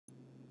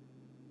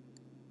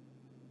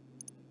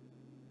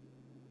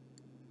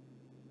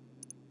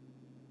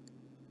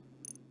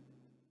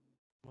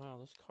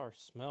this car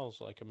smells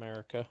like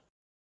America.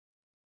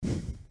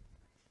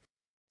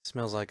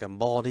 Smells like a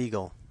bald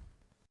eagle.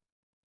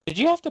 Did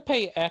you have to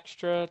pay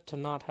extra to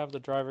not have the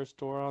driver's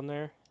door on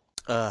there?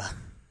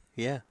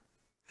 Yeah.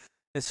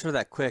 It's for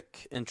that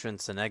quick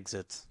entrance and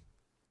exit.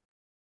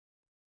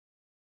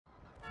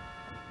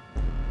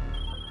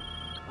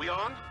 We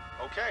on?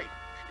 Okay.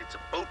 It's a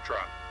boat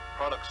truck.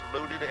 Products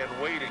loaded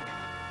and waiting.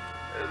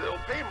 They'll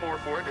pay more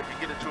for it if you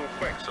get it to them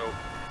quick, so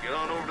get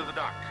on over to the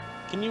dock.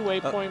 Can you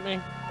waypoint me?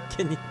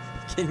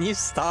 Can you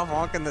stop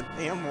honking the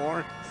damn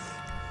horn?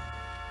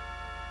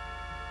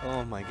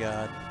 Oh my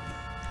god.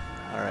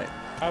 Alright.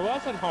 I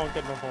wasn't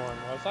honking the horn,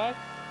 was I?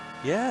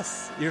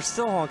 Yes, you're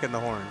still honking the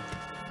horn.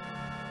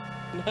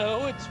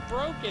 No, it's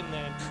broken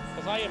then.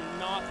 Because I am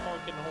not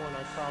honking the horn,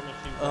 I promise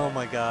you. Oh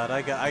my god,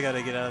 I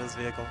gotta get out of this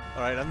vehicle.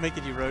 Alright, I'm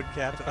making you road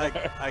captain.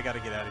 I gotta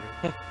get out of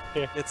here.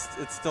 Here. It's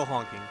still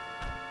honking.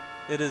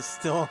 It is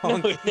still No,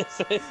 honking. it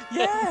isn't.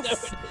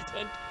 Yes!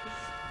 No,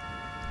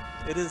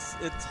 it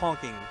isn't. It's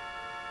honking.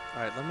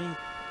 Alright, let me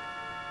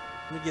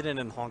get in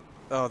and honk.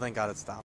 Oh, thank god it stopped.